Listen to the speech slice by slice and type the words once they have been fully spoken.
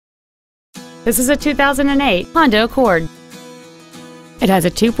This is a 2008 Honda Accord. It has a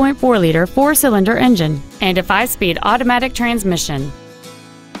 2.4-liter four-cylinder engine and a 5-speed automatic transmission.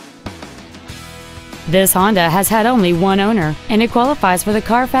 This Honda has had only one owner, and it qualifies for the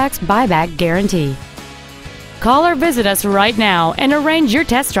Carfax buyback guarantee. Call or visit us right now and arrange your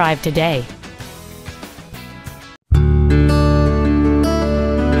test drive today.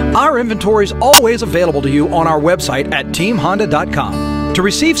 Our inventory is always available to you on our website at teamhonda.com. To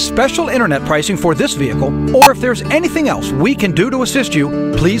receive special internet pricing for this vehicle, or if there's anything else we can do to assist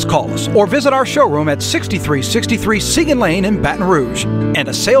you, please call us or visit our showroom at 6363 Siegen Lane in Baton Rouge, and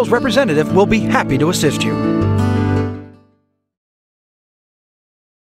a sales representative will be happy to assist you.